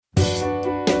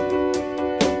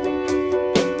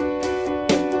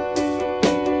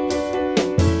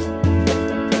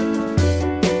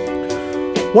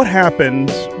What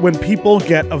happens when people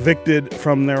get evicted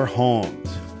from their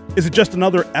homes? Is it just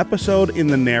another episode in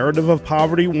the narrative of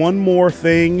poverty, one more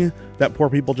thing that poor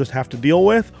people just have to deal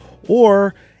with?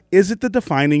 Or is it the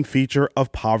defining feature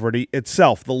of poverty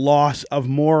itself, the loss of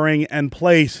mooring and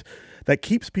place that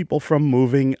keeps people from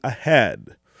moving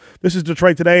ahead? This is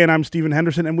Detroit Today, and I'm Stephen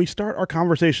Henderson, and we start our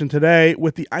conversation today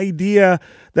with the idea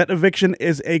that eviction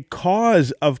is a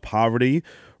cause of poverty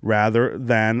rather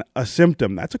than a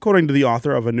symptom. That's according to the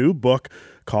author of a new book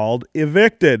called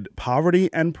Evicted, Poverty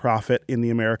and Profit in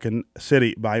the American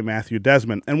City by Matthew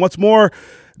Desmond. And what's more,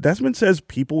 Desmond says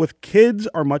people with kids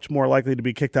are much more likely to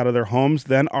be kicked out of their homes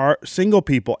than are single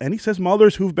people. And he says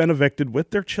mothers who've been evicted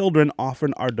with their children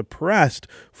often are depressed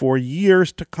for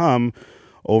years to come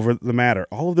over the matter.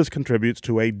 All of this contributes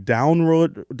to a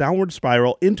downward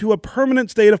spiral into a permanent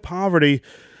state of poverty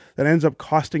that ends up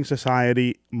costing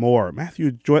society more.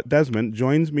 Matthew Desmond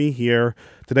joins me here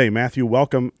today. Matthew,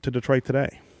 welcome to Detroit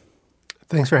Today.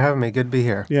 Thanks for having me. Good to be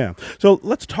here. Yeah. So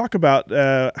let's talk about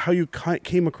how you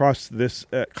came across this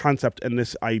concept and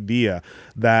this idea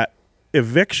that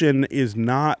eviction is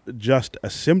not just a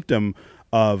symptom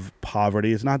of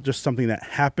poverty. It's not just something that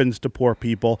happens to poor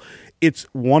people. It's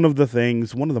one of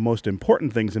the most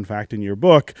important things, in fact, in your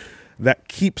book that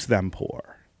keeps them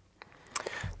poor.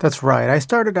 That's right. I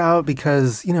started out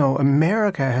because,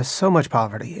 America has so much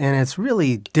poverty, and it's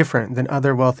really different than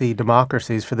other wealthy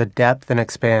democracies for the depth and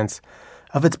expanse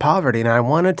of its poverty. And I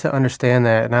wanted to understand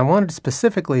that, and I wanted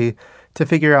specifically to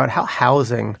figure out how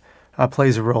housing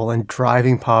plays a role in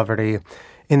driving poverty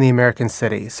in the American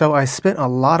city. So I spent a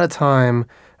lot of time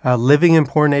living in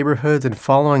poor neighborhoods and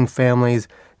following families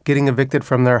getting evicted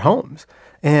from their homes.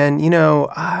 And,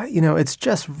 it's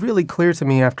just really clear to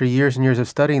me after years and years of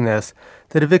studying this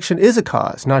that eviction is a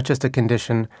cause, not just a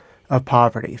condition of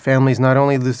poverty. Families not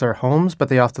only lose their homes, but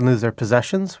they often lose their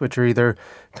possessions, which are either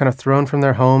kind of thrown from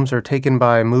their homes or taken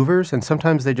by movers. And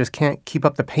sometimes they just can't keep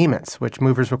up the payments, which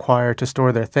movers require to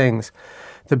store their things.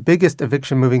 The biggest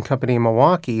eviction moving company in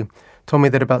Milwaukee told me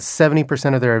that about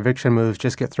 70% of their eviction moves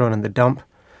just get thrown in the dump.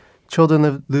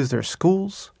 Children lose their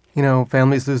schools.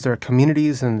 Families lose their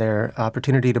communities and their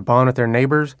opportunity to bond with their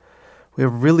neighbors. We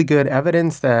have really good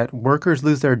evidence that workers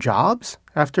lose their jobs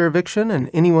after eviction, and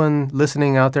anyone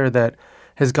listening out there that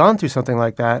has gone through something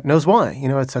like that knows why.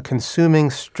 It's a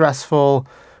consuming, stressful,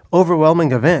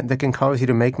 overwhelming event that can cause you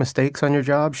to make mistakes on your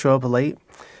job, show up late,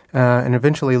 and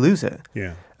eventually lose it.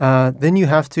 Yeah. Then you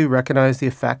have to recognize the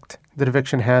effect that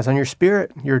eviction has on your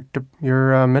spirit,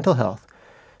 your mental health.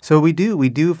 So we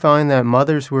do find that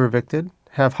mothers who are evicted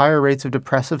have higher rates of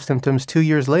depressive symptoms 2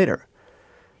 years later.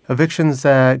 Evictions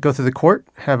that go through the court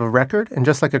have a record, and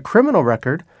just like a criminal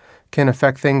record can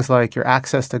affect things like your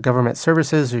access to government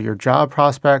services or your job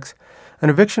prospects, an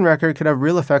eviction record could have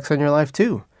real effects on your life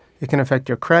too. It can affect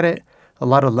your credit. A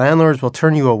lot of landlords will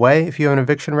turn you away if you have an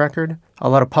eviction record. A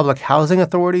lot of public housing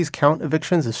authorities count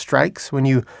evictions as strikes when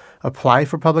you apply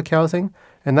for public housing.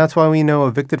 And that's why we know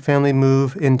evicted families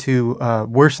move into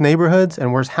worse neighborhoods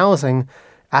and worse housing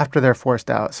after they're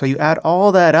forced out. So you add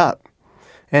all that up,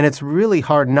 and it's really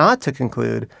hard not to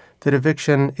conclude that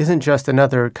eviction isn't just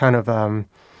another kind of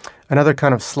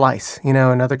slice,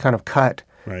 another kind of cut.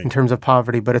 Right. In terms of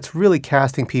poverty, but it's really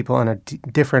casting people on a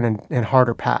different and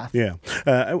harder path. Yeah.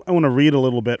 I want to read a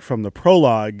little bit from the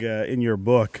prologue in your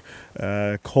book,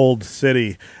 Cold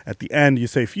City. At the end, you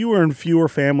say, fewer and fewer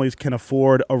families can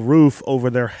afford a roof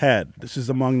over their head. This is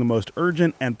among the most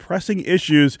urgent and pressing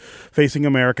issues facing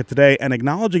America today, and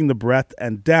acknowledging the breadth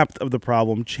and depth of the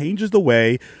problem changes the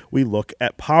way we look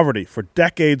at poverty. For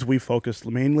decades, we focused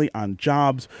mainly on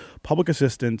jobs, public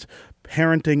assistance,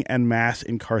 parenting, and mass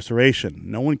incarceration.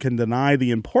 No one can deny the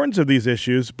importance of these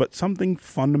issues, but something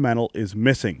fundamental is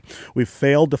missing. We've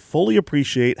failed to fully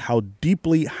appreciate how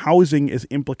deeply housing is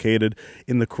implicated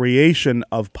in the creation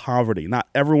of poverty. Not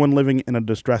everyone living in a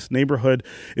distressed neighborhood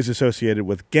is associated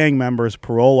with gang members,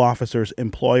 parole officers,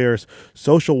 employers,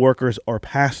 social workers, or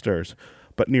pastors,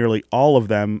 but nearly all of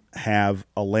them have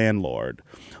a landlord.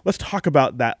 Let's talk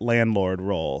about that landlord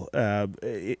role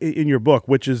in your book,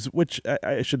 which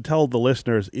I should tell the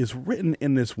listeners is written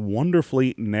in this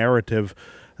wonderfully narrative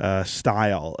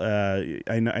style.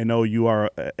 I know you are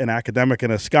an academic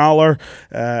and a scholar,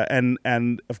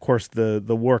 and of course the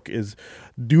work is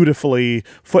dutifully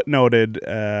footnoted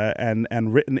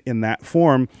and written in that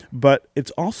form, but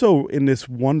it's also in this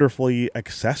wonderfully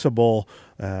accessible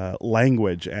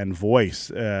language and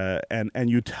voice, and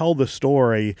you tell the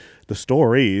stories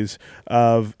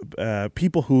of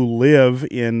people who live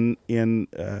in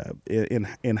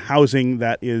housing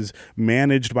that is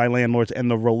managed by landlords, and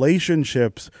the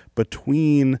relationships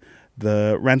between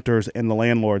the renters and the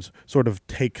landlords sort of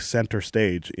take center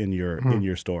stage in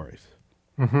your stories.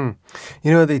 You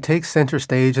know, they take center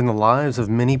stage in the lives of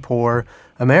many poor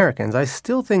Americans. I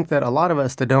still think that a lot of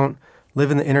us that don't live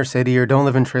in the inner city or don't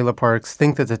live in trailer parks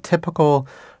think that the typical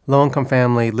low-income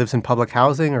family lives in public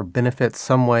housing or benefits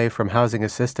some way from housing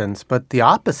assistance, but the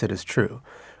opposite is true.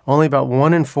 Only about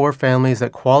 1 in 4 families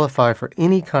that qualify for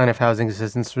any kind of housing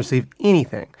assistance receive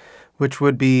anything, which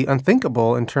would be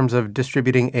unthinkable in terms of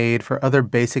distributing aid for other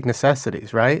basic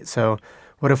necessities, right? So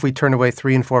what if we turned away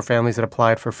 3 in 4 families that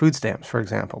applied for food stamps, for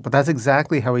example? But that's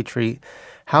exactly how we treat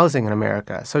housing in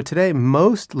America. So today,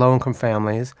 most low-income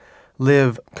families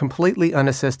live completely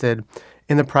unassisted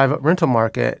in the private rental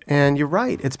market. And you're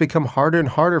right, it's become harder and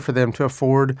harder for them to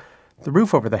afford the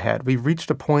roof over the head. We've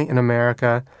reached a point in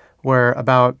America where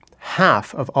about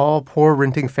half of all poor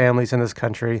renting families in this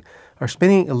country are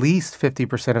spending at least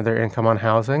 50% of their income on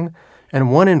housing,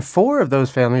 and 1 in 4 of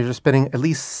those families are spending at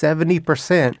least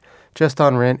 70% just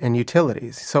on rent and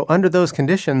utilities. So under those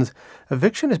conditions,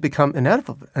 eviction has become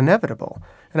inevitable.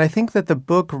 And I think that the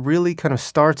book really kind of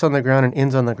starts on the ground and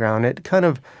ends on the ground. It kind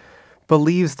of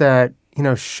believes that, you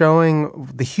know, showing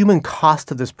the human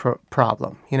cost of this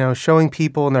problem, you know, showing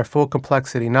people in their full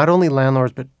complexity, not only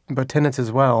landlords but tenants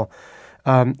as well,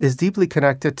 is deeply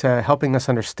connected to helping us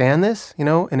understand this, you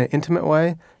know, in an intimate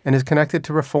way, and is connected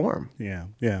to reform. Yeah.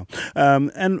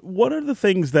 And what are the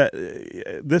things that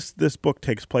this book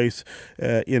takes place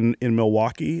in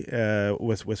Milwaukee,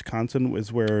 Wisconsin,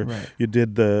 is where you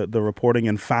did the reporting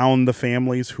and found the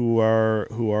families who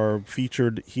are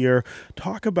featured here.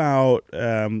 Talk about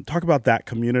that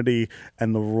community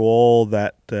and the role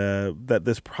that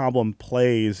this problem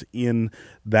plays in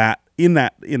that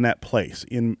place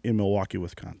in Milwaukee,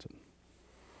 Wisconsin.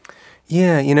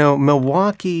 Yeah, you know,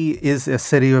 Milwaukee is a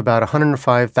city of about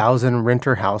 105,000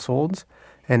 renter households,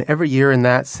 and every year in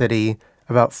that city,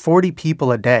 about 40 people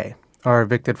a day are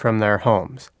evicted from their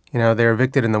homes. You know, they're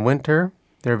evicted in the winter,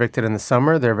 they're evicted in the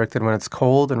summer, they're evicted when it's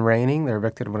cold and raining, they're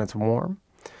evicted when it's warm.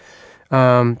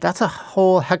 That's a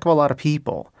whole heck of a lot of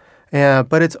people.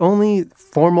 But it's only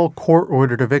formal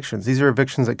court-ordered evictions. These are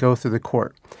evictions that go through the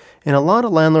court. And a lot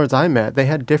of landlords I met, they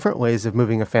had different ways of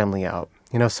moving a family out.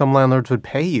 You know, some landlords would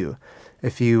pay you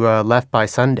if you left by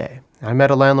Sunday. I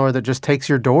met a landlord that just takes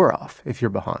your door off if you're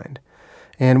behind.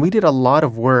 And we did a lot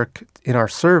of work in our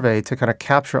survey to kind of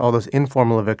capture all those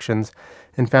informal evictions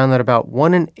and found that about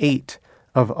 1 in 8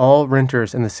 of all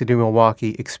renters in the city of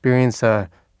Milwaukee experience a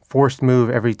forced move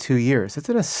every 2 years. It's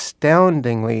an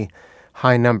astoundingly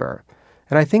high number.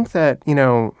 And I think that, you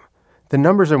know, the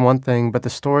numbers are one thing, but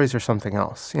the stories are something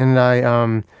else. And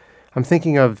I'm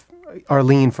thinking of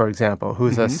Arlene, for example,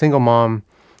 who's a single mom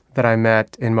that I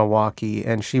met in Milwaukee,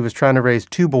 and she was trying to raise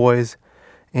 2 boys,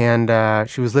 and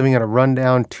she was living in a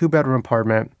rundown 2-bedroom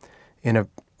apartment in a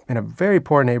very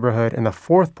poor neighborhood in the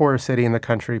 4th poorest city in the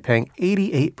country, paying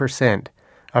 88%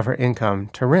 of her income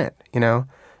to rent, you know?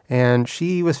 And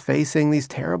she was facing these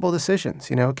terrible decisions,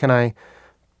 you know, can I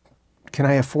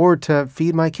afford to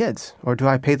feed my kids, or do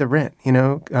I pay the rent? You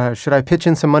know, should I pitch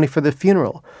in some money for the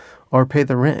funeral or pay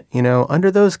the rent? You know, under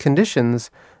those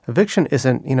conditions, eviction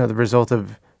isn't, you know, the result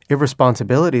of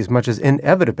irresponsibility as much as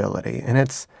inevitability, and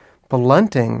it's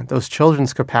blunting those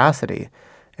children's capacity,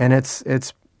 and it's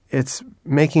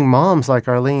making moms like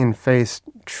Arlene face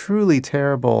truly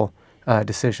terrible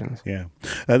decisions. Yeah.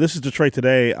 This is Detroit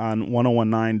Today on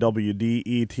 101.9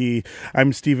 WDET.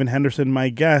 I'm Stephen Henderson. My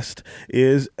guest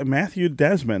is Matthew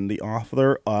Desmond, the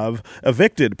author of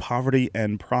Evicted, Poverty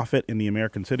and Profit in the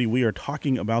American City. We are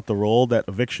talking about the role that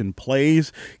eviction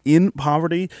plays in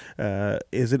poverty.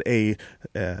 Is it a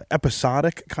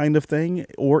episodic kind of thing,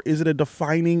 or is it a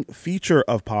defining feature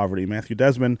of poverty? Matthew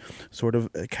Desmond sort of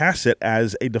casts it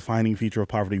as a defining feature of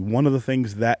poverty. One of the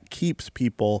things that keeps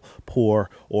people poor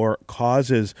or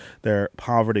causes their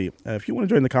poverty. If you want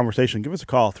to join the conversation, give us a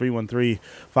call,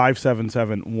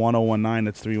 313-577-1019.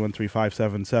 That's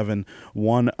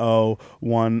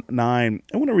 313-577-1019.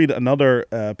 I want to read another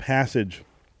passage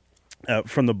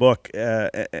from the book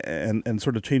and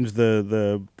sort of change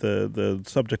the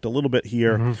subject a little bit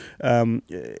here.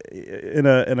 In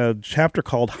a chapter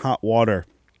called Hot Water,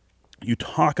 you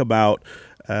talk about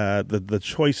the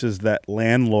choices that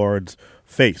landlords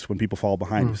face when people fall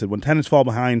behind. You said when tenants fall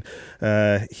behind,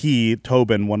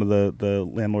 Tobin, one of the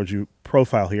landlords you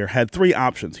profile here, had three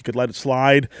options. He could let it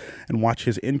slide and watch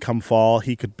his income fall.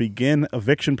 He could begin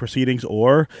eviction proceedings,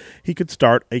 or he could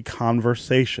start a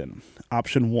conversation.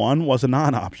 Option one was a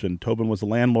non-option. Tobin was a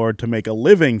landlord to make a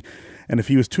living, and if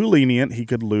he was too lenient, he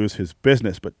could lose his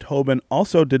business. But Tobin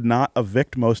also did not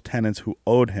evict most tenants who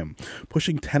owed him.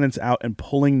 Pushing tenants out and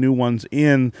pulling new ones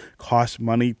in cost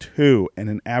money too. In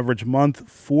an average month,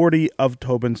 40 of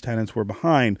Tobin's tenants were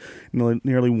behind.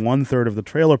 Nearly one-third of the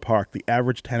trailer park, the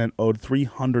average tenant owed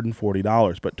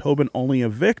 $340. But Tobin only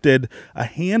evicted a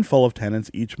handful of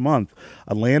tenants each month.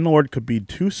 A landlord could be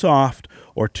too soft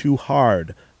or too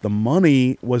hard. The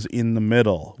money was in the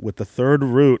middle with the third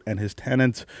route, and his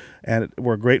tenants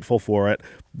were grateful for it,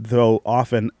 though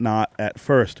often not at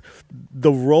first.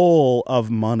 The role of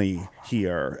money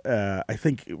here, I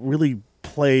think, really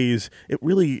plays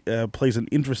an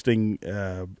interesting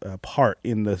part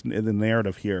in the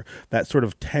narrative here. That sort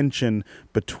of tension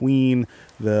between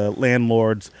the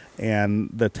landlords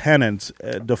and the tenants,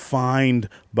 defined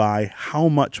by how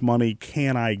much money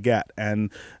can I get, and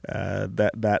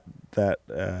that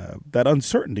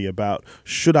uncertainty about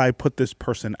should I put this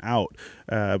person out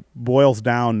boils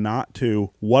down not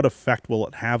to what effect will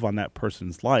it have on that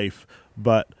person's life,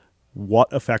 but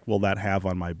what effect will that have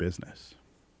on my business.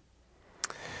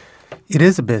 It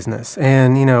is a business,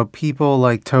 and people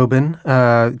like Tobin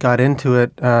got into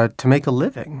it to make a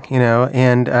living,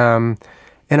 and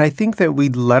I think that we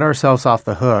let ourselves off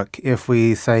the hook if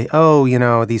we say,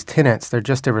 oh, these tenants, they're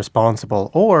just irresponsible,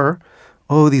 or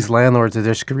oh, these landlords are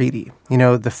just greedy.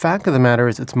 The fact of the matter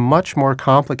is it's much more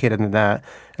complicated than that.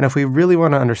 And if we really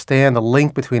want to understand the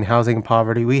link between housing and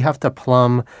poverty, we have to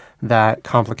plumb that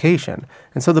complication.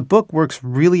 And so the book works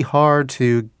really hard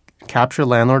to capture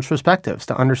landlords' perspectives,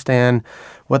 to understand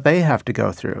what they have to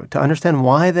go through, to understand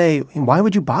why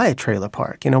would you buy a trailer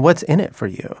park? What's in it for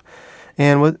you?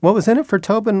 And what was in it for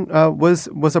Tobin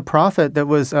was a profit that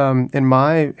was, in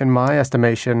my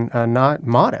estimation, not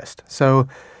modest. So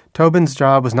Tobin's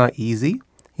job was not easy.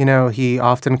 He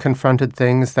often confronted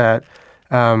things that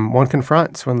one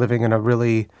confronts when living in a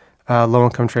really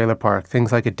low-income trailer park,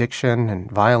 things like addiction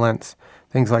and violence,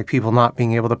 things like people not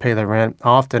being able to pay their rent.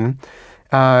 Often,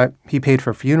 he paid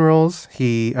for funerals.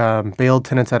 He bailed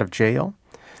tenants out of jail.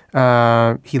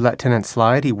 He let tenants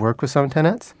slide. He worked with some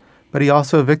tenants, but he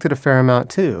also evicted a fair amount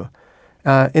too.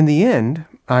 In the end,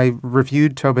 I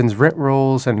reviewed Tobin's rent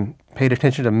rolls and paid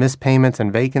attention to missed payments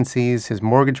and vacancies, his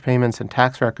mortgage payments and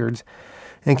tax records,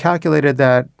 and calculated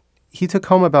that he took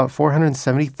home about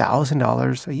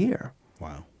 $470,000 a year.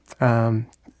 Wow.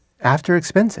 After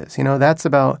expenses. That's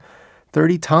about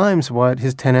 30 times what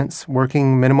his tenants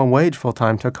working minimum wage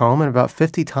full-time took home, and about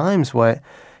 50 times what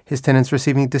his tenants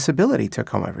receiving disability took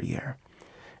home every year.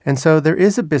 And so there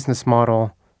is a business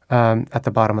model at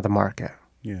the bottom of the market.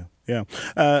 Yeah. Yeah.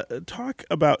 Talk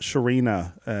about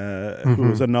Sharina,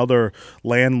 who is another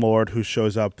landlord who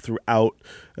shows up throughout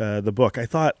the book. I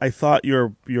thought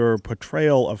your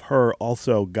portrayal of her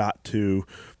also got to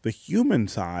the human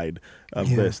side of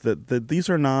this. That these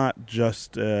are not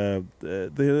just the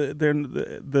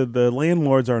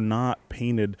landlords are not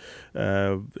painted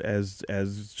as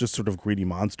just sort of greedy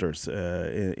monsters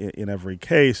in every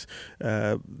case.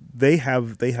 They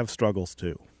have struggles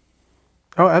too.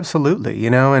 Oh, absolutely.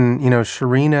 And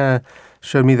Sharina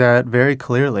showed me that very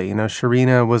clearly.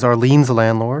 Sharina was Arlene's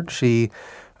landlord. She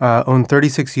owned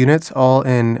 36 units, all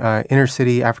in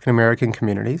inner-city African-American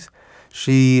communities.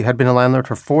 She had been a landlord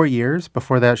for 4 years.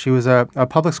 Before that, she was a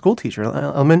public school teacher,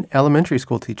 elementary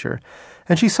school teacher.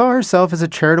 And she saw herself as a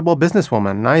charitable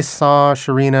businesswoman. And I saw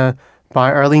Sharina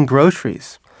buy Arlene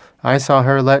groceries. I saw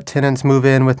her let tenants move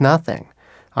in with nothing.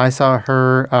 I saw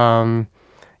her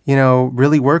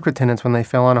really work with tenants when they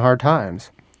fell on hard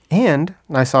times. And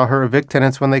I saw her evict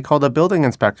tenants when they called a building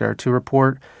inspector to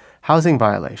report housing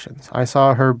violations. I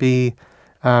saw her be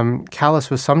callous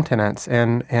with some tenants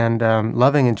and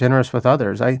loving and generous with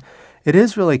others. It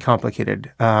is really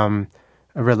complicated, a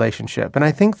relationship. And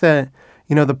I think that,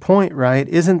 the point, right,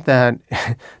 isn't that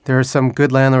there are some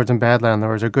good landlords and bad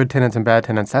landlords or good tenants and bad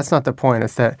tenants. That's not the point.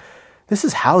 It's that this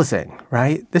is housing,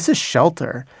 right? This is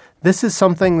shelter. This is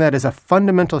something that is a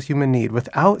fundamental human need.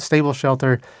 Without stable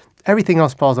shelter, everything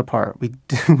else falls apart.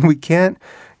 We can't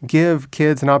give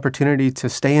kids an opportunity to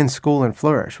stay in school and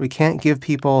flourish. We can't give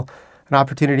people an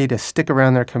opportunity to stick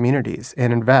around their communities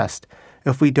and invest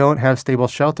if we don't have stable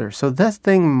shelter. So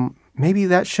maybe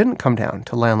that shouldn't come down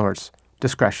to landlords'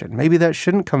 discretion. Maybe that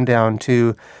shouldn't come down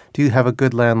to, do you have a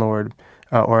good landlord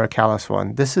or a callous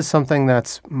one? This is something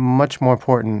that's much more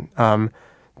important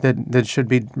that should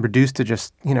be reduced to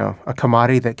just, a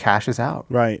commodity that cashes out.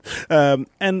 Right.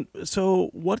 And so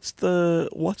what's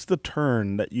the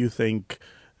turn that you think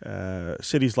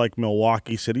cities like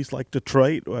Milwaukee, cities like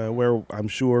Detroit, where I'm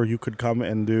sure you could come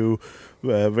and do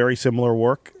very similar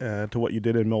work to what you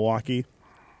did in Milwaukee,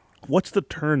 what's the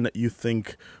turn that you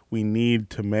think we need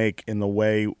to make in the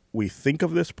way we think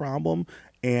of this problem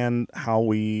and how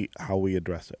we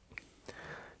address it?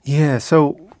 Yeah,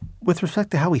 so with respect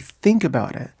to how we think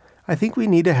about it, I think we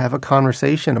need to have a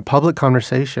conversation, a public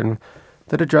conversation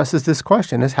that addresses this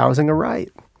question. Is housing a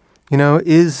right?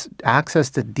 Is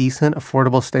access to decent,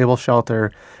 affordable, stable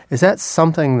shelter, is that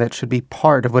something that should be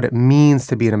part of what it means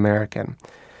to be an American?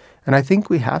 And I think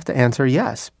we have to answer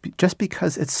yes, just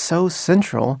because it's so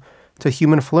central to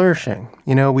human flourishing.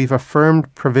 We've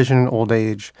affirmed provision in old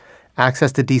age,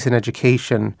 access to decent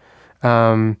education,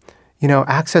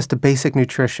 access to basic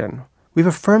nutrition. We've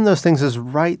affirmed those things as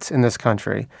rights in this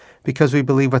country because we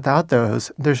believe without those,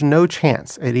 there's no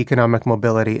chance at economic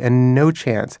mobility and no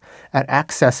chance at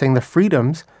accessing the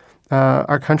freedoms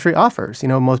our country offers.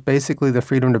 Most basically the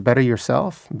freedom to better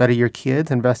yourself, better your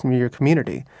kids, invest in your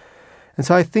community. And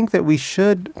so I think that we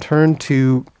should turn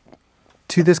to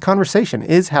this conversation.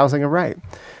 Is housing a right?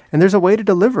 And there's a way to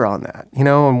deliver on that.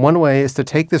 And one way is to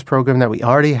take this program that we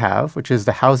already have, which is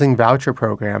the housing voucher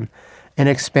program, and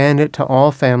expand it to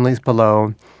all families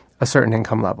below a certain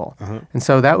income level. Uh-huh. And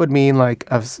so that would mean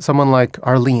someone like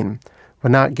Arlene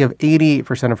would not give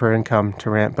 88% of her income to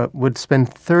rent, but would spend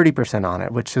 30% on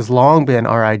it, which has long been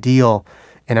our ideal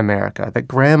in America. That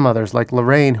grandmothers like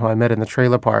Lorraine, who I met in the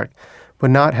trailer park,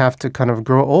 would not have to kind of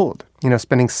grow old,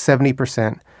 spending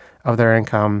 70% of their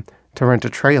income to rent a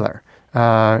trailer.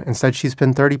 Instead, she'd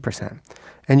spend 30%.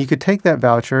 And you could take that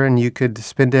voucher and you could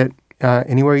spend it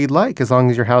anywhere you'd like, as long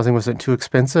as your housing wasn't too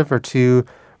expensive or too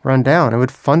run down. It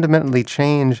would fundamentally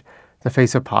change the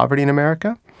face of poverty in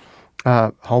America.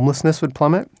 Homelessness would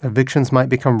plummet. Evictions might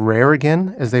become rare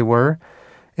again, as they were.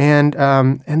 And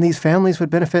these families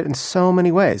would benefit in so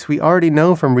many ways. We already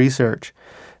know from research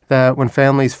that when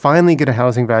families finally get a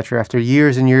housing voucher after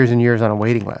years and years and years on a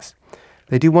waiting list,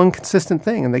 they do one consistent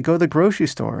thing, and they go to the grocery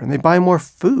store and they buy more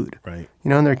food. Right.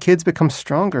 And their kids become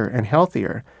stronger and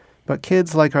healthier. But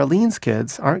kids like Arlene's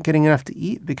kids aren't getting enough to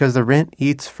eat because the rent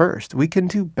eats first. We can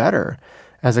do better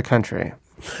as a country.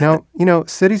 Now,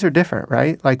 cities are different,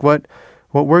 right? Like what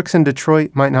works in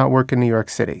Detroit might not work in New York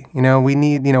City. We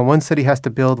need, one city has to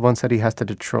build, one city has to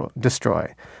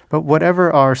destroy. But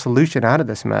whatever our solution out of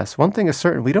this mess, one thing is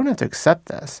certain, we don't have to accept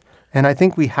this. And I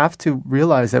think we have to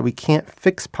realize that we can't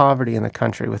fix poverty in the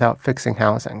country without fixing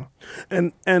housing.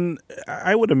 And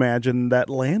I would imagine that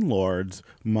landlords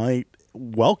might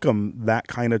welcome that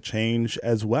kind of change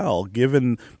as well,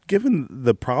 given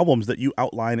the problems that you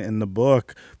outline in the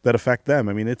book that affect them.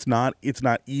 I mean, it's not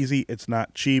easy, it's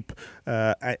not cheap.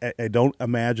 I don't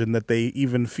imagine that they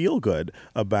even feel good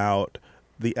about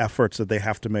the efforts that they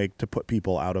have to make to put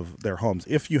people out of their homes.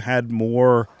 If you had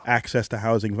more access to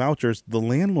housing vouchers, the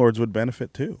landlords would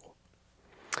benefit too.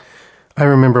 I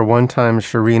remember one time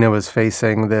Sharina was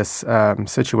facing this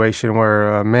situation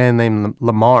where a man named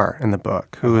Lamar in the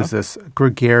book, who is this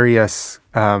gregarious,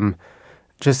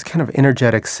 just kind of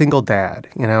energetic single dad,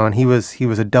 and he was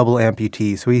a double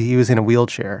amputee, so he was in a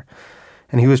wheelchair,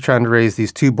 and he was trying to raise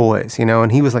these two boys,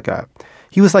 and he was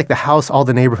like the house all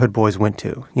the neighborhood boys went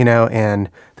to, and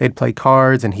they'd play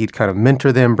cards, and he'd kind of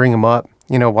mentor them, bring them up,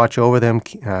 watch over them,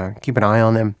 keep an eye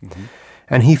on them. Mm-hmm.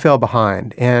 And he fell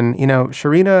behind. And,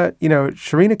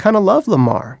 Sharina kind of loved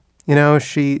Lamar.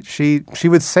 She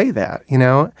would say that,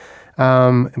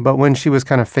 but when she was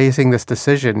kind of facing this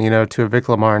decision, to evict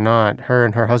Lamar or not, her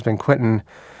and her husband, Quentin,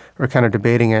 were kind of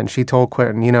debating it. And she told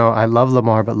Quentin, I love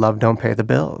Lamar, but love don't pay the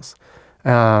bills.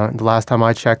 The last time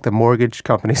I checked, the mortgage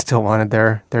company still wanted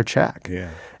their check.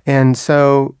 Yeah. And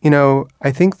so,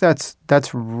 I think that's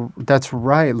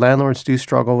right. Landlords do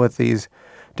struggle with these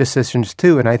decisions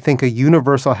too. And I think a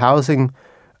universal housing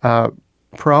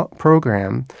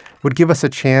program would give us a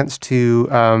chance to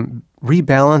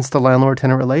rebalance the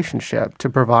landlord-tenant relationship, to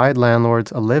provide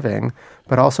landlords a living,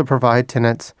 but also provide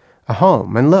tenants a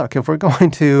home. And look, if we're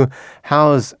going to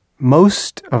house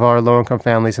most of our low-income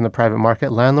families in the private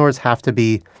market, landlords have to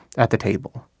be at the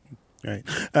table. Right.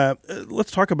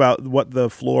 Let's talk about what the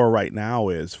floor right now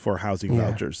is for housing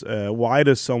vouchers. Why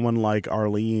does someone like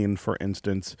Arlene, for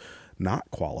instance, not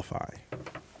qualify?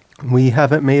 We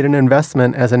haven't made an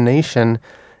investment as a nation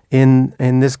in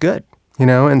this good,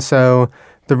 and so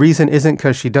the reason isn't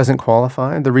because she doesn't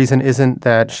qualify. The reason isn't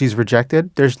that she's rejected.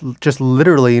 There's just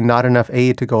literally not enough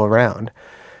aid to go around.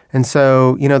 And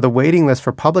so, the waiting list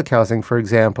for public housing, for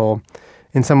example,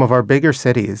 in some of our bigger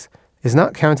cities is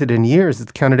not counted in years,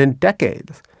 it's counted in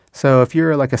decades. So if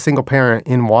you're like a single parent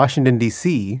in Washington,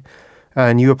 D.C.,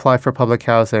 and you apply for public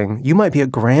housing, you might be a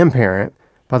grandparent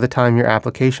by the time your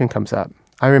application comes up.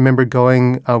 I remember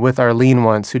going with Arlene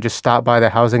once, who just stopped by the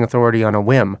housing authority on a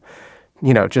whim,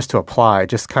 just to apply,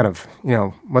 just kind of,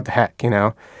 what the heck,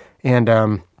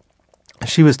 And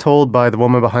she was told by the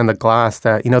woman behind the glass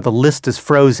that, the list is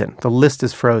frozen. The list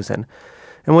is frozen.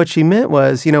 And what she meant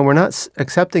was, we're not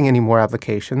accepting any more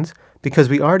applications because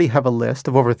we already have a list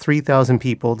of over 3,000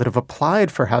 people that have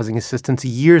applied for housing assistance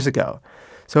years ago.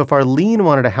 So if Arlene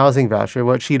wanted a housing voucher,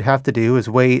 what she'd have to do is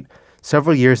wait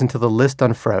several years until the list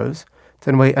unfroze,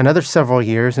 then wait another several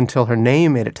years until her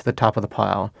name made it to the top of the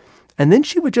pile. And then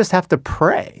she would just have to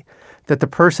pray that the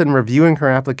person reviewing her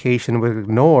application would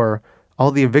ignore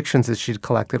all the evictions that she'd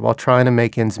collected while trying to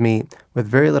make ends meet with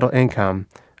very little income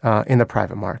in the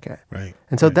private market. Right.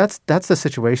 And so right. that's the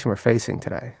situation we're facing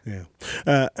today. Yeah.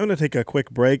 I'm going to take a quick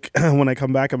break. When I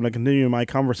come back, I'm going to continue my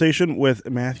conversation with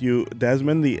Matthew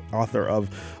Desmond, the author of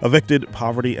Evicted,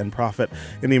 Poverty and Profit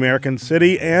in the American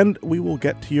City, and we will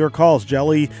get to your calls.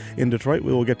 Jelly in Detroit,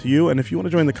 we will get to you. And if you want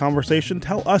to join the conversation,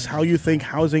 tell us how you think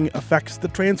housing affects the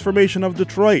transformation of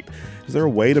Detroit. Is there a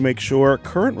way to make sure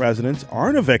current residents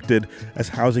aren't evicted as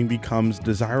housing becomes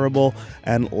desirable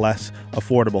and less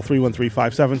affordable?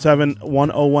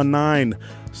 313-577-1019.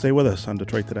 Stay with us on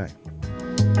Detroit Today.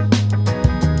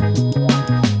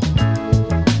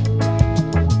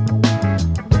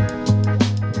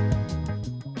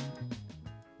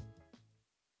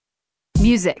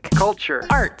 Music, culture,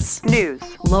 arts, news,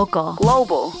 local,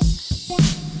 global.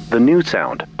 The new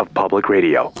sound of public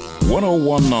radio.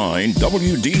 1019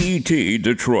 WDET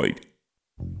Detroit.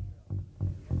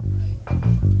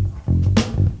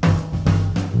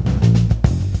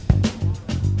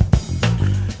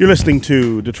 You're listening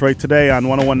to Detroit Today on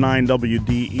 1019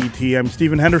 WDET. I'm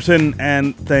Stephen Henderson,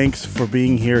 and thanks for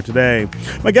being here today.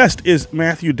 My guest is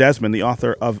Matthew Desmond, the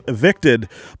author of Evicted,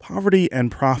 Poverty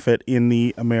and Profit in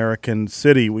the American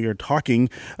City. We are talking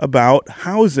about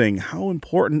housing. How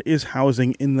important is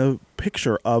housing in the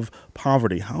picture of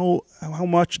poverty? How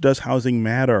much does housing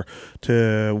matter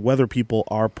to whether people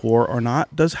are poor or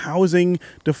not? Does housing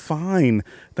define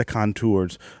the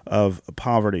contours of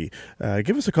poverty?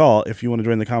 Give us a call if you want to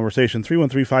join the conversation.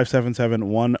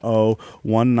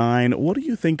 313-577-1019. What do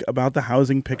you think about the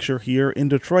housing picture here in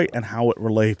Detroit and how it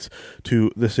relates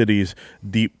to the city's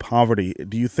deep poverty?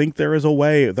 Do you think there is a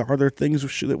way? Are there things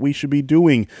that we should be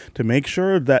doing to make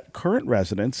sure that current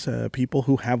residents, people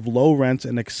who have low rents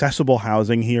and accessible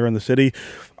housing here in the city,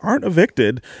 aren't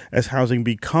evicted as housing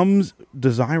becomes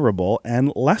desirable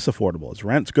and less affordable, as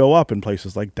rents go up in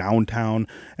places like downtown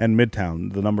and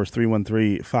midtown? The number is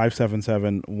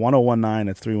 313-577-1019.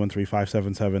 It's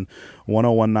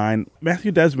 313-577-1019.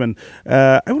 Matthew Desmond,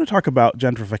 I want to talk about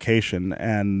gentrification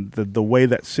and the way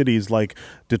that cities like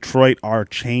Detroit are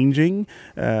changing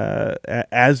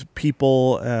as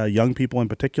people, young people in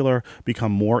particular,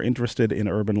 become more interested in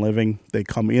urban living. They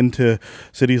come into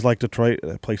cities like Detroit,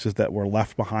 places that were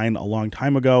left behind a long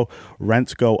time ago.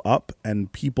 Rents go up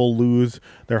and people lose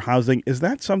their housing. Is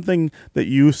that something that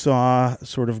you saw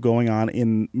sort of going on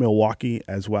in Milwaukee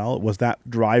as well? Was that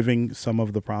driving some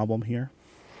of the problem here?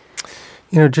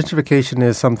 Gentrification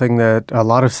is something that a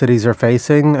lot of cities are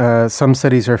facing. Some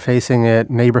cities are facing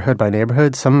it neighborhood by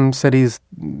neighborhood. Some cities,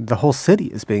 the whole city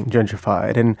is being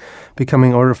gentrified and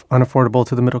becoming unaffordable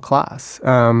to the middle class.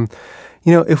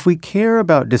 If we care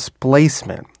about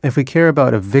displacement, if we care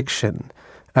about eviction,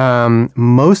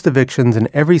 most evictions in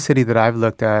every city that I've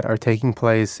looked at are taking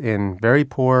place in very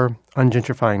poor,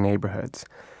 ungentrifying neighborhoods.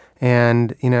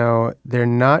 And, they're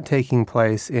not taking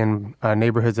place in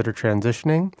neighborhoods that are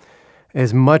transitioning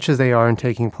as much as they are in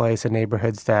taking place in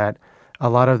neighborhoods that a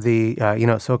lot of the,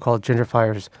 so-called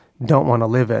gentrifiers don't want to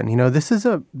live in. This is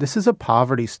a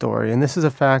poverty story. And this is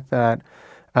a fact that,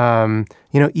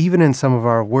 even in some of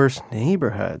our worst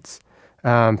neighborhoods,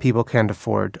 people can't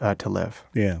afford to live.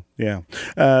 Yeah.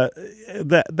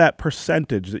 That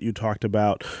percentage that you talked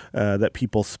about that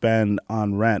people spend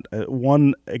on rent.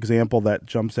 One example that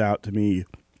jumps out to me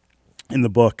in the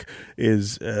book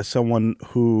is someone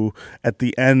who, at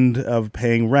the end of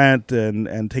paying rent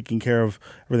and taking care of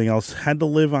everything else, had to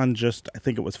live on just, I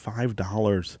think it was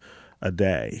 $5 a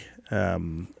day.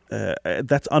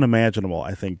 That's unimaginable,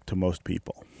 I think, to most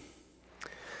people.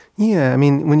 Yeah,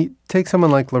 when you take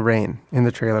someone like Lorraine in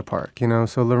the trailer park,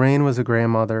 so Lorraine was a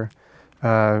grandmother.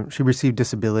 She received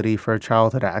disability for a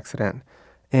childhood accident.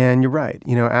 And you're right,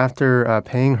 after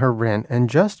paying her rent and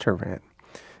just her rent,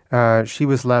 she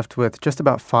was left with just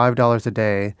about $5 a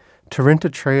day to rent a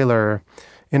trailer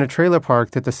in a trailer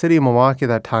park that the city of Milwaukee at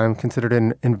that time considered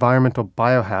an environmental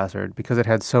biohazard because it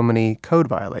had so many code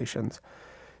violations.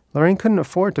 Lorraine couldn't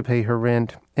afford to pay her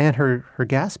rent and her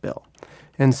gas bill.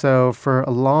 And so for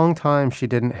a long time, she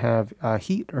didn't have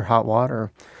heat or hot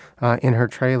water in her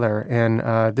trailer.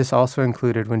 And this also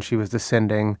included when she was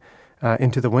descending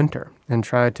into the winter and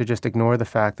tried to just ignore the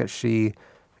fact that she,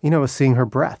 was seeing her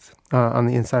breath on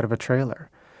the inside of a trailer.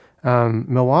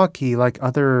 Milwaukee, like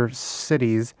other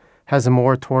cities, has a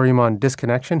moratorium on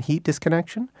heat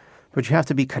disconnection, but you have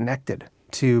to be connected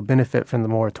to benefit from the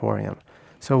moratorium.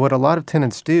 So what a lot of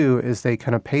tenants do is they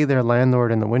kind of pay their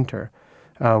landlord in the winter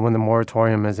when the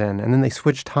moratorium is in, and then they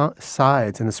switch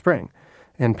sides in the spring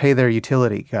and pay their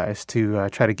utility guys to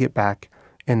try to get back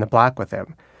in the black with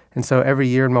them. And so every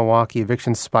year in Milwaukee,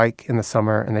 evictions spike in the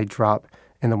summer and they drop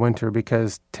in the winter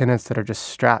because tenants that are just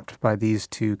strapped by these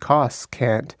two costs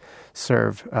can't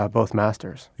serve both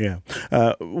masters. Yeah.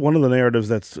 One of the narratives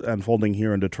that's unfolding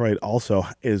here in Detroit also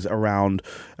is around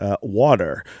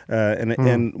water.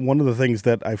 And one of the things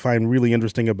that I find really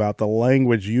interesting about the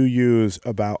language you use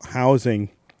about housing,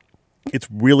 it's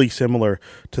really similar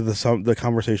to the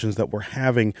conversations that we're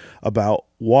having about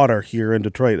water here in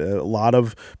Detroit. A lot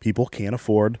of people can't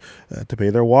afford to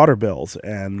pay their water bills,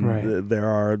 and there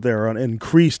are an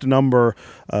increased number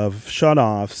of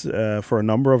shutoffs for a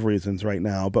number of reasons right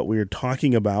now. But we're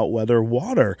talking about whether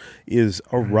water is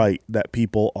a right that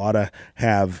people ought to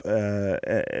have,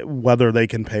 whether they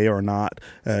can pay or not.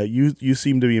 You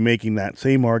seem to be making that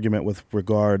same argument with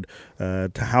regard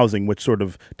to housing, which sort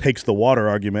of takes the water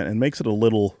argument and makes it a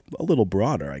little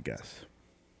broader, I guess.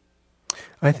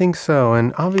 I think so.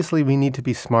 And obviously we need to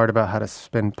be smart about how to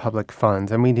spend public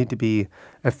funds, and we need to be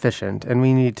efficient, and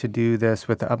we need to do this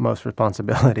with the utmost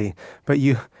responsibility. But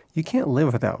you can't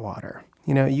live without water.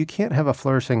 You can't have a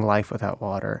flourishing life without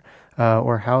water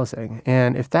or housing.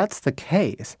 And if that's the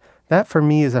case, that for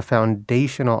me is a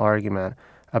foundational argument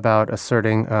about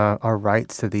asserting our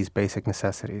rights to these basic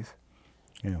necessities.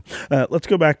 Yeah. Let's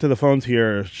go back to the phones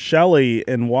here. Shelley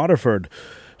in Waterford.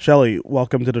 Shelley,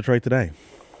 welcome to Detroit Today.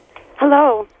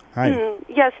 Hello. Hi.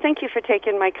 Yes, thank you for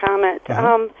taking my comment.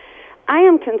 I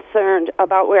am concerned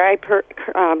about where I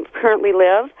currently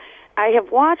live. I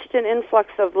have watched an influx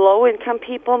of low-income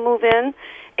people move in,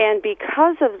 and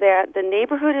because of that, the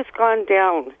neighborhood has gone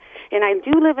down. And I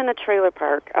do live in a trailer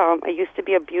park. It used to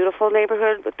be a beautiful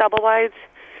neighborhood with double wides,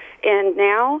 and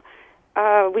now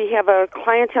we have a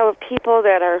clientele of people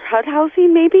that are HUD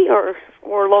housing maybe or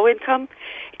low income,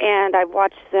 and I've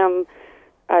watched them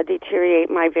deteriorate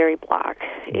my very block.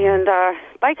 And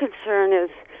my concern is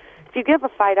if you give a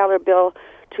 $5 bill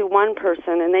to one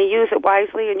person and they use it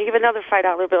wisely, and you give another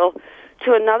 $5 bill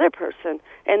to another person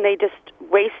and they just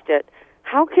waste it,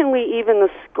 how can we even the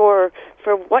score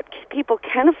for what people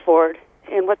can afford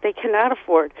and what they cannot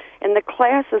afford and the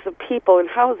classes of people in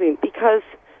housing? Because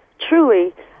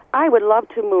truly, I would love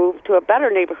to move to a better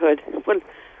neighborhood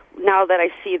now that I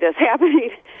see this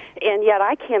happening, and yet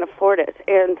I can't afford it.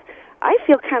 And I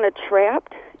feel kind of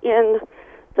trapped in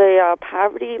the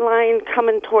poverty line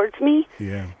coming towards me.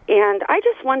 Yeah. And I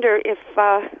just wonder if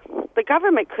the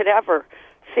government could ever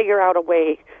figure out a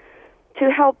way to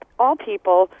help all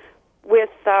people with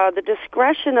the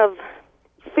discretion of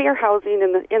fair housing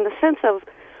in the sense of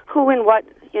who and what,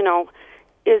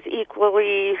 is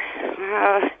equally...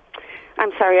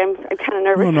 I'm sorry, I'm kind of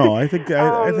nervous. No, I think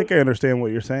I understand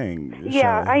what you're saying.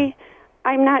 Yeah, Shelley.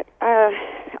 I'm not.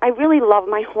 I really love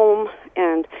my home,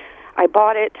 and I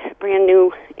bought it brand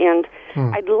new, and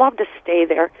I'd love to stay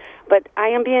there. But I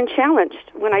am being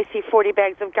challenged when I see 40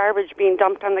 bags of garbage being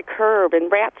dumped on the curb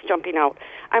and rats jumping out.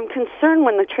 I'm concerned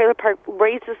when the trailer park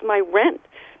raises my rent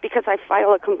because I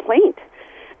file a complaint.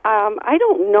 I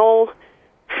don't know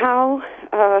how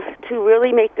to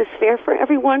really make this fair for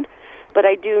everyone, but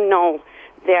I do know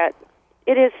that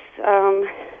it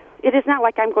is not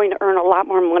like I'm going to earn a lot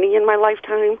more money in my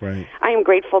lifetime. Right. I am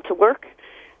grateful to work.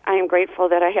 I am grateful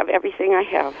that I have everything I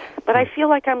have. But I feel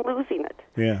like I'm losing it.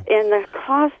 Yeah. And the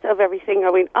cost of everything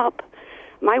going up,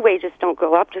 my wages don't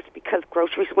go up just because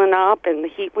groceries went up and the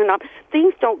heat went up.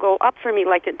 Things don't go up for me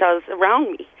like it does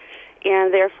around me.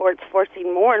 And therefore it's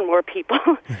forcing more and more people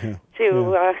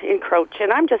to encroach.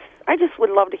 And I just would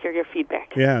love to hear your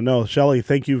feedback. Yeah, no, Shelley,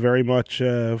 thank you very much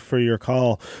for your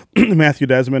call. Matthew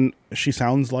Desmond, she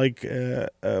sounds like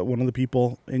one of the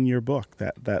people in your book,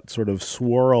 that sort of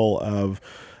swirl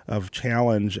of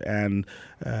challenge and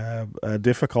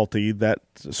difficulty that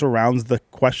surrounds the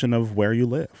question of where you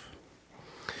live.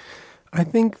 I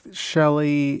think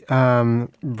Shelley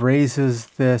raises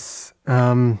this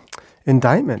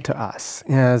indictment to us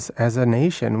as a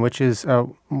nation, which is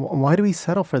why do we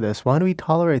settle for this? Why do we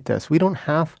tolerate this? We don't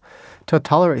have to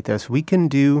tolerate this. We can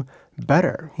do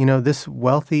better. This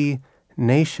wealthy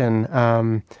nation,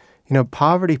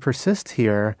 poverty persists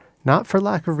here, not for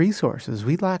lack of resources.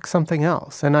 We lack something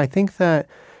else. And I think that,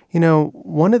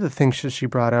 one of the things that she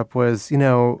brought up was,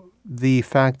 the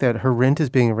fact that her rent is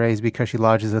being raised because she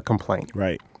lodges a complaint.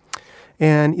 Right.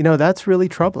 And, that's really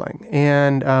troubling.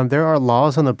 And there are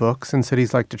laws on the books in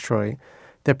cities like Detroit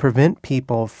that prevent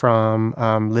people from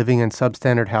living in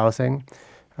substandard housing,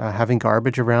 having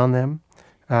garbage around them,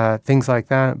 things like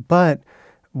that. But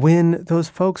when those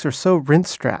folks are so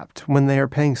rent-strapped, when they are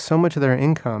paying so much of their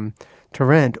income to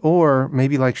rent, or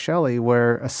maybe like Shelley,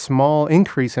 where a small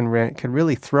increase in rent could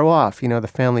really throw off,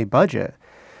 the family budget,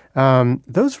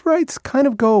 those rights kind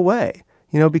of go away,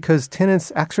 because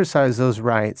tenants exercise those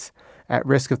rights at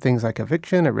risk of things like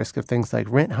eviction, at risk of things like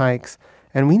rent hikes.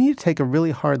 And we need to take a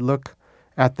really hard look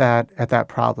at that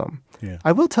problem. Yeah.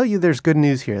 I will tell you there's good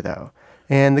news here, though.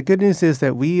 And the good news is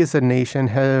that we as a nation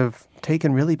have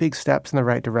taken really big steps in the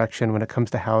right direction when it comes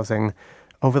to housing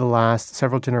over the last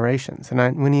several generations.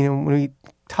 And when we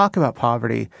talk about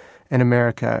poverty in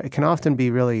America, it can often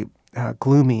be really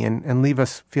gloomy and leave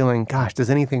us feeling, gosh, does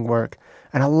anything work?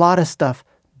 And a lot of stuff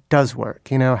does work.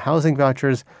 Housing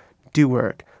vouchers do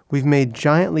work. We've made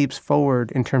giant leaps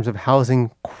forward in terms of housing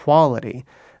quality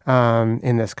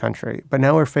in this country. But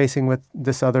now we're facing with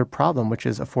this other problem, which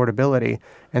is affordability.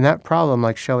 And that problem,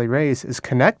 like Shelley raised, is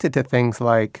connected to things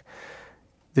like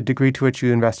the degree to which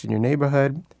you invest in your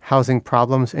neighborhood, housing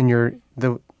problems, and your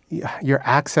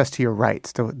access to your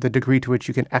rights, the degree to which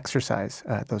you can exercise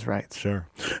those rights. Sure.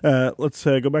 Let's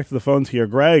go back to the phones here.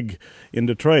 Greg in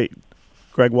Detroit.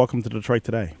 Greg, welcome to Detroit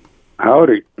Today.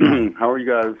 Howdy. How are you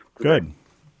guys today? Good.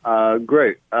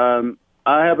 Great. I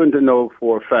happen to know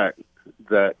for a fact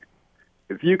that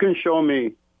if you can show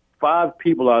me 5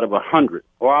 people out of 100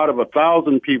 or out of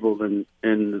 1,000 people in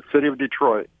the city of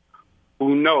Detroit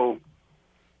who know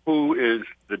who is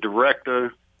the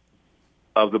director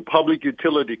of the Public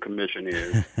Utility Commission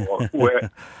is, or where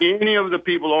any of the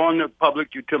people on the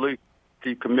Public Utility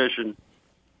Commission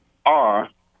are,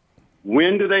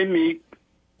 when do they meet?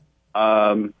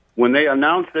 When they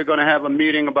announce they're going to have a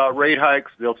meeting about rate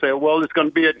hikes, they'll say, well, it's going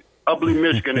to be at Ubley,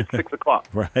 Michigan at 6 o'clock.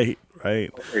 Right. Okay.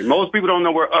 Most people don't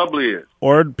know where Ubley is.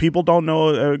 Or people don't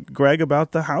know, Greg,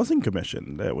 about the Housing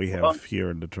Commission that we have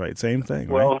here in Detroit. Same thing,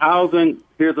 Well, right? housing,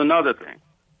 here's another thing.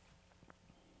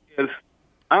 If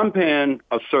I'm paying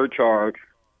a surcharge,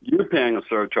 you're paying a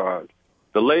surcharge,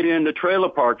 the lady in the trailer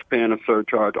park's paying a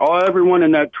surcharge, everyone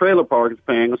in that trailer park is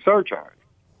paying a surcharge.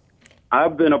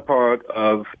 I've been a part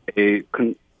of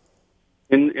in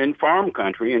farm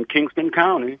country, in Kingston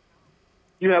County,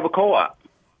 you have a co-op.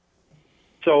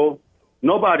 So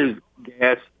nobody's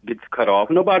gas gets cut off,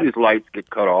 nobody's lights get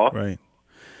cut off. Right.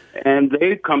 And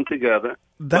they come together.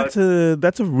 That's a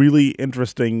really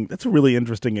interesting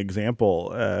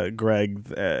example,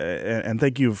 Greg, and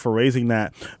thank you for raising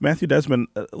that. Matthew Desmond,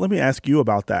 let me ask you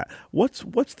about that. What's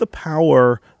the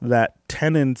power that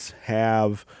tenants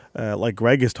have, like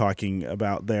Greg is talking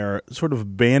about, they're sort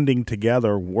of banding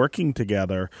together, working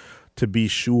together to be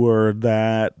sure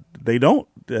that they don't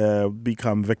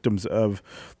become victims of,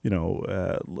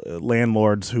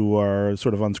 landlords who are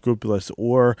sort of unscrupulous,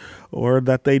 or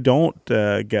that they don't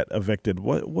get evicted.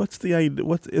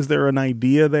 Is there an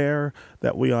idea there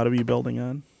that we ought to be building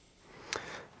on?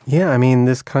 Yeah, I mean,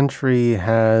 this country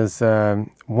has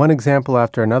one example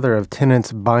after another of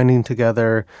tenants binding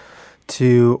together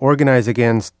to organize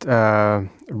against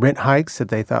rent hikes that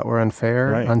they thought were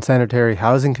unfair, right, unsanitary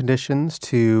housing conditions,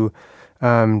 to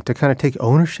kind of take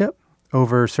ownership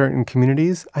over certain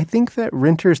communities. I think that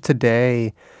renters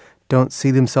today don't see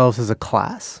themselves as a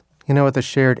class, with a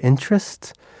shared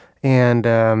interest, and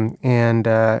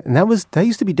that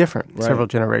used to be different several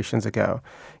generations ago.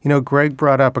 Greg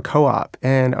brought up a co-op,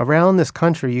 and around this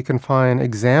country you can find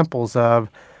examples of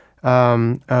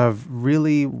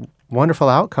really wonderful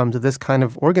outcomes of this kind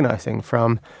of organizing,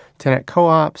 from tenant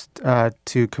co-ops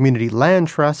to community land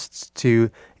trusts to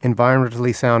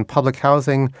environmentally sound public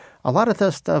housing. A lot of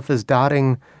this stuff is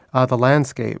dotting the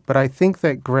landscape, but I think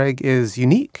that Greg is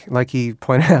unique, like he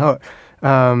pointed out,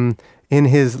 in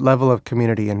his level of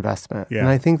community investment. Yeah. And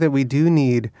I think that we do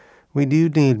need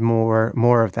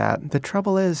more of that. The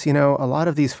trouble is, a lot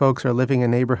of these folks are living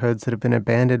in neighborhoods that have been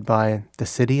abandoned by the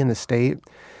city and the state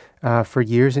for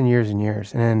years and years and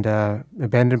years, and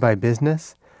abandoned by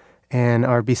business, and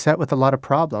are beset with a lot of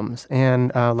problems.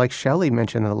 And like Shelley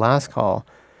mentioned in the last call,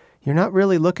 you're not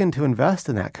really looking to invest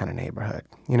in that kind of neighborhood.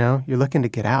 You're looking to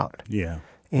get out. Yeah.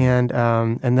 And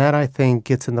that, I think,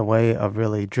 gets in the way of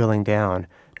really drilling down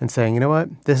and saying, you know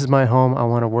what, this is my home. I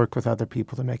want to work with other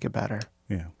people to make it better.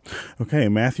 Yeah. Okay,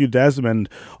 Matthew Desmond,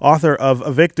 author of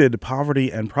Evicted,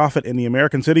 Poverty and Profit in the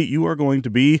American City. You are going to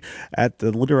be at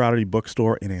the Literati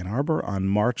Bookstore in Ann Arbor on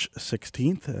March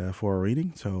 16th for a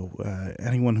reading. So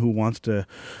anyone who wants to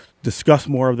discuss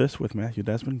more of this with Matthew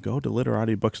Desmond, go to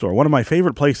Literati Bookstore. One of my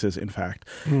favorite places, in fact,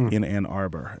 in Ann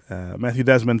Arbor. Matthew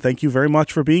Desmond, thank you very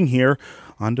much for being here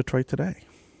on Detroit Today.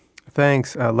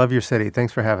 Thanks. Love your city.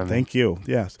 Thanks for having me. Thank you.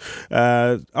 Yes.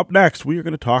 Up next, we are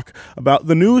going to talk about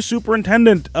the new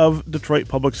superintendent of Detroit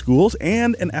Public Schools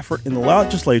and an effort in the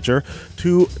legislature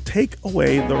to take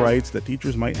away the rights that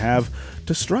teachers might have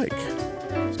to strike.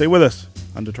 Stay with us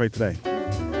on Detroit Today.